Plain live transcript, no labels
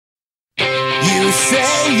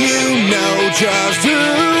say you know just who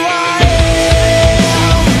I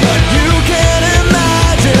am, but you can't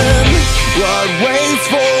imagine what waits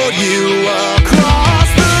for you across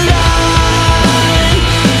the line.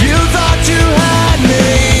 You thought you had me,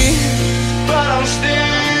 but I'm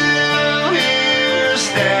still here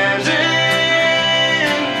standing,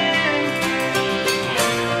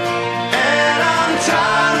 and I'm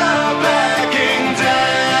tired of backing down.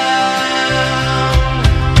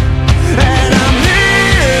 And I'm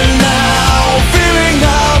here now, feeling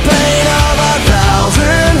the pain of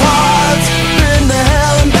 1,000 hearts. Been to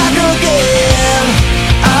hell and back again.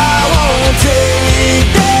 I won't take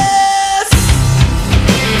this.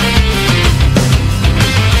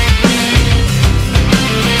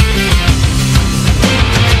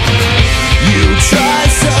 You try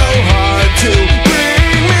so hard to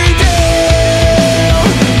bring me down.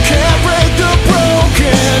 Can't break the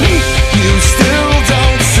broken. You still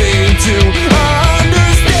don't seem to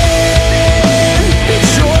understand.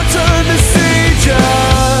 It's your turn to see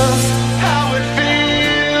just how it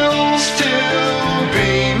feels to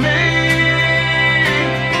be me,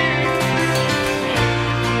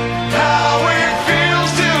 how it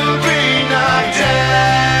feels to be knocked down.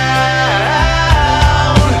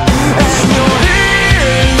 And you're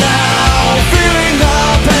here now, feeling the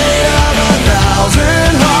pain of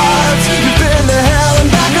 1,000 hearts. You've been to hell and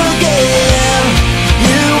back again.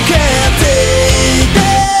 You can't take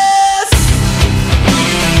this.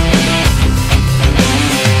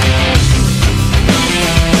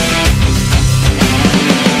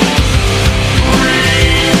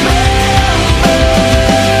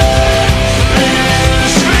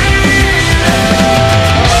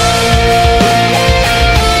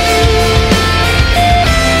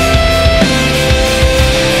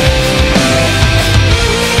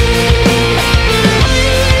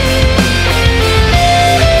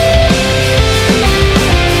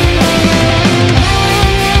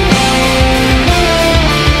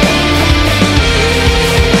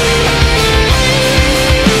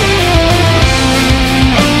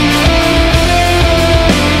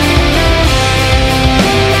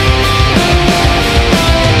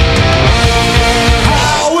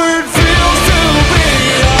 How it feels to be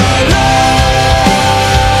alive.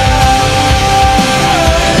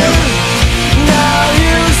 Now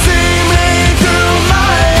you see me through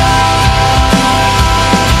my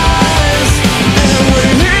eyes. And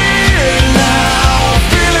we're here now,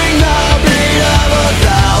 feeling the beat of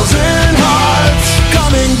 1,000 hearts.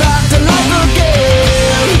 Coming back to life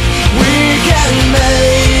again. We can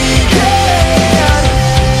make it.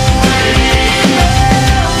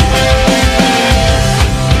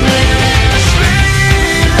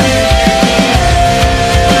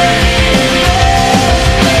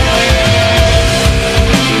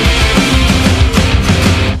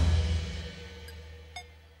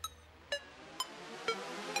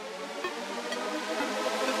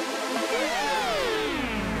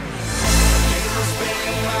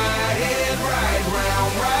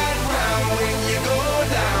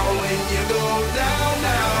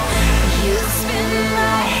 You spin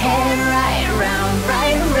my head right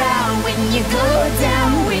round when you go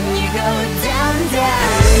down, when you go down,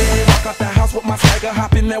 down. Walk out the house with my swagger,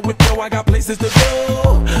 hop in that window, I got places to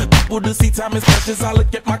go. People to see, time is precious, I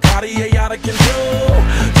look at my Cartier out of control.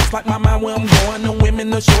 Just like my mind where I'm going, the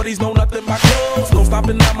women, the shorties know nothing but clothes. No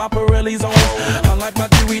stopping at my Pirelli's on, unlike my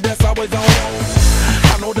jewelry that's always on.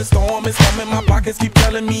 I know the storm is coming, my pockets keep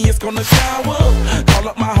telling me it's gonna shower. Call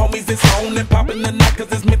up my homies, it's on and popping the night,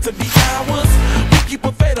 cause it's meant to be ours. We keep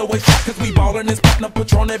a fadeaway shot, cause we ballin' this platinum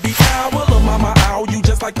Patron every hour. Lil' mama, ow, you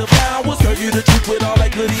just like the flowers. Girl, you the truth with all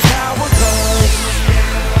that goody power, cause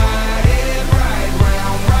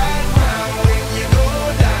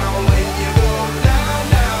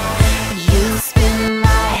You spin my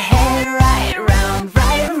head right round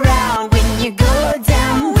when you go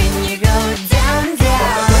down, when you go down,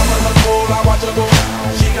 down. I watch her go.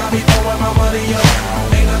 She got me throwing my money up.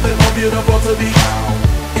 Ain't nothing more beautiful to be.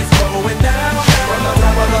 It's going down. From the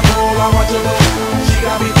top of the pole, I watch her go. She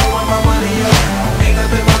got me throwing my money up. Ain't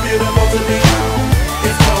nothing more beautiful to be.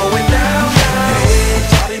 It's going down. Hey,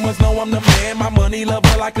 Charlie must know I'm the man. My money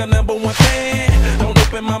lover like a #1 fan. Don't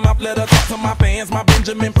open my mouth, let her talk to my fans. My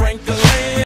Benjamin Franklin.